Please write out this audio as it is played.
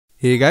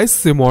Hey guys,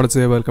 Simon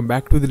here. Welcome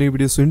back to the new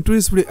video. So in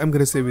today's video, I'm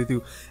gonna share with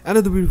you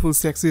another beautiful,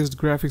 sexiest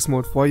graphics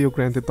mode for your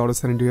Grand Theft Auto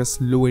San Andreas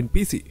low-end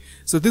PC.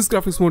 So this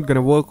graphics mode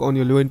gonna work on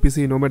your low-end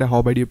PC. No matter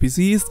how bad your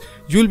PC is,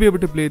 you'll be able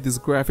to play this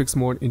graphics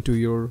mode into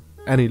your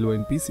any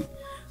low-end PC.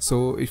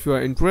 So if you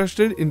are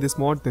interested in this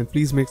mod, then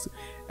please make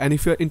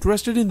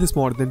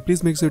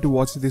sure to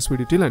watch this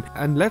video till end.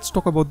 And let's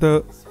talk about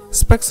the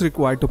specs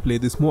required to play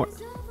this mod.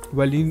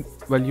 Well,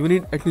 you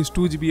need at least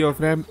 2 GB of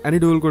RAM, any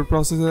dual-core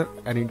processor,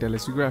 and Intel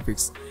HD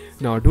graphics.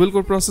 Now,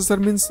 dual-core processor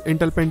means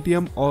Intel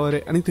Pentium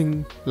or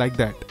anything like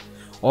that,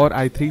 or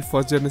i3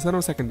 first generation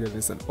or second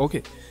generation.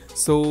 Okay,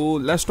 so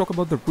let's talk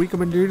about the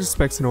recommended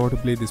specs in order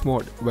to play this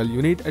mod. Well,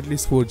 you need at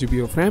least 4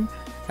 GB of RAM,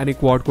 any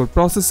quad-core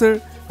processor,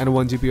 and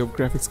 1 GB of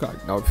graphics card.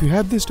 Now, if you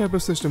have this type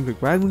of system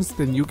requirements,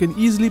 then you can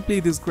easily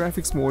play this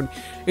graphics mode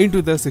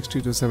into the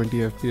 60 to 70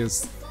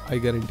 FPS. I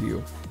guarantee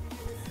you.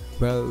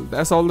 Well,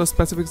 that's all the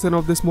specification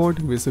of this mode.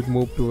 We should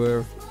move to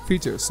our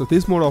features. So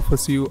this mode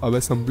offers you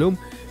awesome bloom,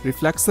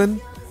 reflection,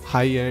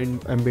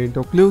 high-end ambient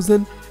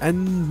occlusion,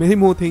 and many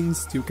more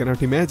things you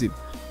cannot imagine.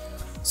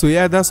 So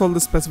yeah, that's all the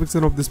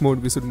specification of this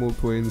mode. We should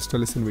move to an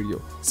installation video.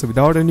 So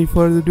without any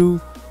further ado,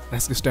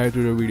 let's get started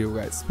to the video,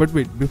 guys. But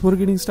wait, before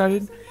getting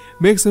started,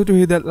 make sure to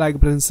hit that like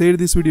button, share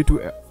this video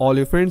to all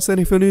your friends, and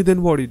if you're new,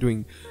 then what are you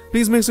doing?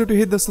 Please make sure to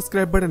hit the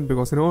subscribe button,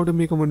 because in order to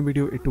make one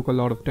video, it took a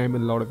lot of time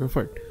and a lot of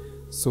effort.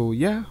 So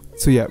yeah,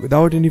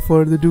 without any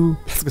further ado,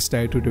 let's get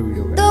started to the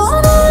video,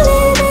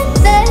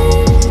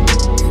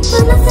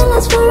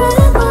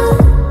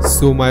 guys.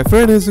 So my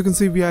friend, as you can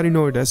see, we are in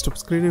our desktop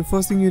screen, and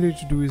first thing you need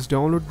to do is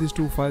download these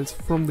two files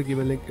from the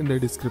given link in the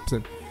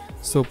description.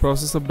 So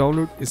process of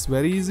download is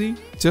very easy,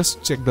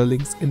 just check the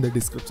links in the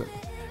description.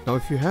 Now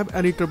if you have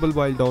any trouble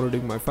while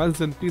downloading my files,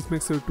 then please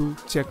make sure to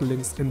check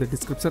links in the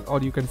description,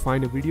 or you can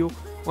find a video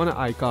on an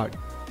iCard.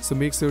 So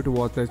make sure to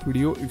watch that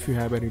video if you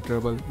have any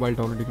trouble while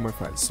downloading my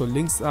files. So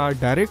links are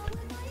direct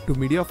to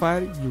media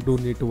file, you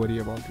don't need to worry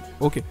about it.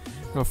 Okay,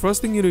 now first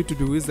thing you need to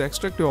do is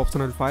extract your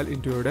optional file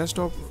into your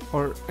desktop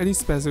or any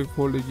specific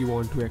folder you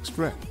want to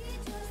extract.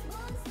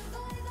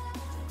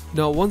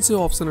 Now once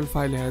your optional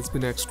file has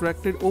been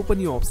extracted, open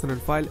your optional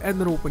file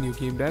and then open your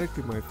game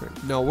directory, my friend.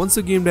 Now once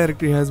your game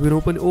directory has been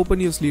opened,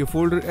 open your Slio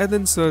folder and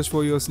then search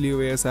for your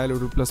Slio ASI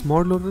loader plus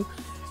mod loader.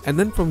 And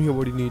then from here,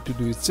 what you need to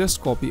do is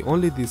just copy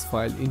only this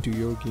file into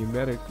your game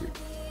directory.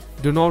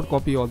 Do not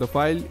copy all the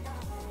file,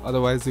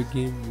 otherwise your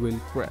game will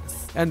crash.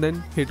 And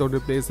then hit on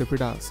replace if it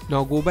asks.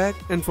 Now go back,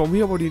 and from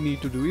here what you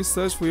need to do is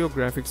search for your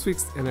graphics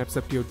fix and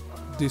accept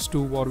these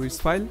two Warwick's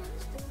file.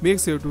 Make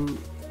sure to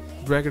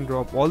drag and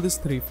drop all these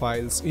 3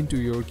 files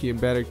into your game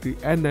directory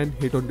and then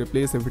hit on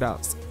replace if it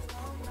asks.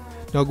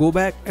 Now go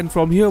back, and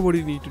from here what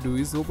you need to do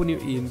is open your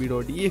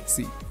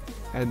AMD.exe.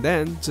 And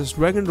then just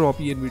drag and drop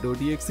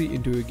env.exe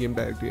into your game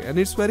directory, and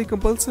it's very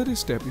compulsory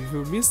step. If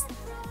you miss,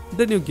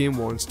 then your game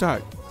won't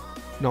start.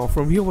 Now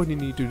from here what you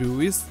need to do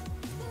is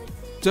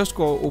just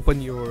go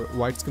open your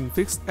widescreen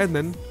fix and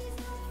then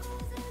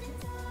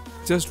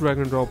just drag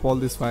and drop all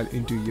this file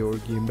into your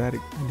game directory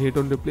and hit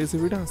on replace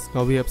if it asks.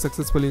 Now we have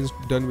successfully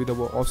done with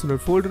our optional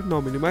folder. Now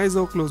minimize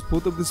or close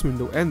both of this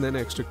window and then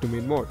extract to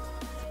main mode.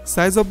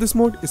 Size of this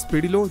mode is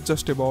pretty low,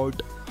 just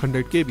about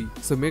 100 KB,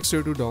 so make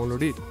sure to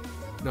download it.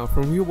 Now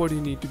from here what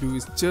you need to do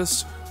is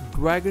just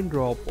drag and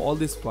drop all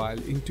this file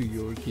into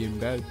your game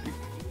directory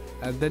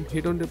and then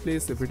hit on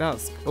replace if it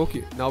asks.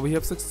 Okay, now we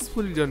have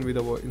successfully done with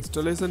our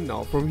installation.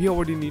 Now from here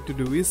what you need to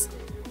do is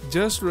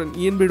just run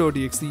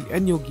env.exe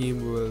and your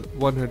game will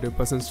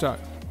 100% start.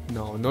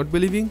 Now not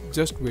believing,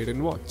 just wait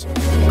and watch.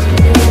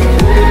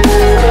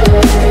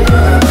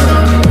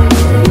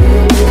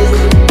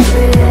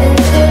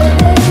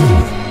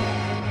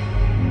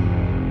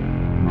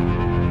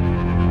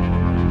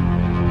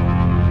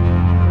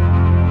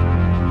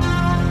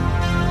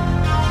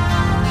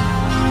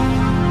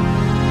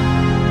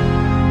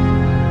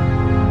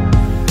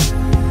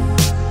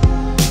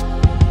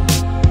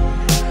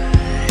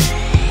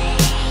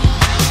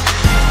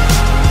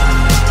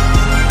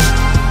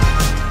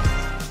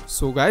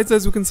 So guys,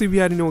 as you can see, we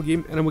are in our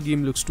game and our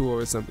game looks too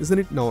awesome, isn't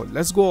it? Now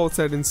let's go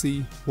outside and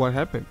see what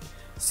happened.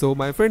 So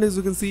my friend, as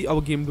you can see,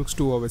 our game looks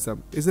too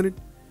awesome, isn't it?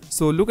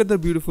 So look at the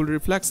beautiful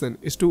reflection,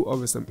 it's too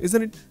awesome,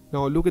 isn't it?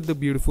 Now look at the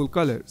beautiful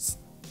colors,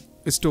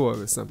 it's too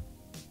awesome.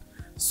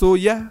 So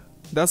yeah,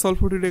 that's all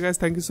for today, guys.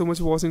 Thank you so much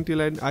for watching till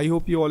end. I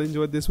hope you all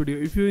enjoyed this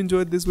video. If you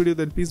enjoyed this video,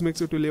 then please make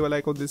sure to leave a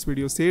like on this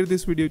video, share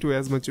this video to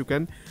as much you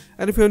can,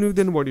 and if you're new,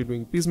 then what are you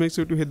doing? Please make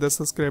sure to hit the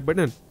subscribe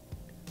button.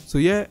 So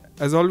yeah,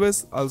 as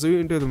always, I'll see you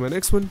into my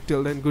next one.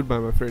 Till then, goodbye,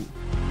 my friend.